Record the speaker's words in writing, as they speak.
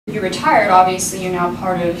You're retired, obviously, you're now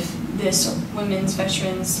part of this Women's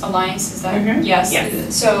Veterans Alliance, is that, yes?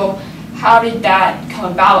 So how did that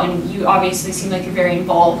come about? And you obviously seem like you're very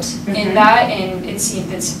involved in that, and it seems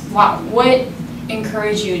that's, what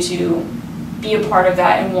encouraged you to be a part of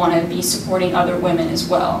that and want to be supporting other women as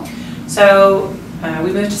well? So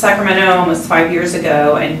we moved to Sacramento almost 5 years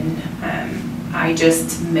ago, and I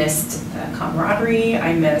just missed the camaraderie.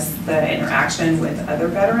 I missed the interaction with other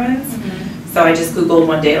veterans. So I just Googled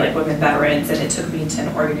one day, like, women veterans, and it took me to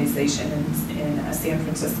an organization in San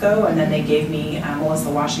Francisco, and then they gave me Melissa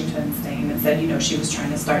Washington's name and said, you know, she was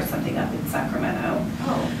trying to start something up in Sacramento.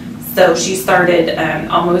 So she started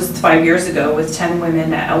almost 5 years ago with 10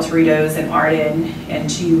 women at El Torito's in Arden,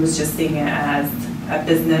 and she was just seeing it as a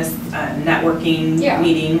business networking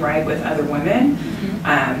meeting, right, with other women.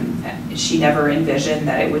 She never envisioned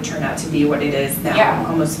that it would turn out to be what it is now,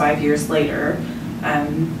 almost 5 years later.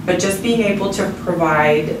 But just being able to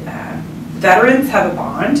provide, veterans have a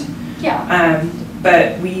bond,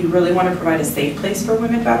 but we really want to provide a safe place for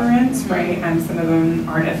women veterans, right? Some of them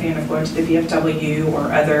aren't a fan of going to the VFW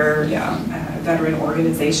or other veteran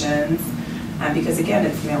organizations, because again,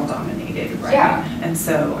 it's male dominated, right? And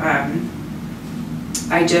so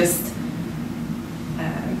I just,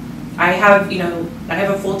 I have, you know, I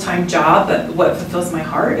have a full-time job, but what fulfills my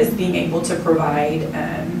heart is being able to provide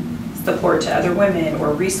support to other women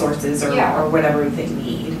or resources or whatever they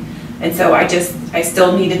need. And so I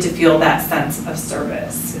still needed to feel that sense of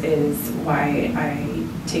service is why I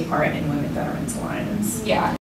take part in Women Veterans Alliance.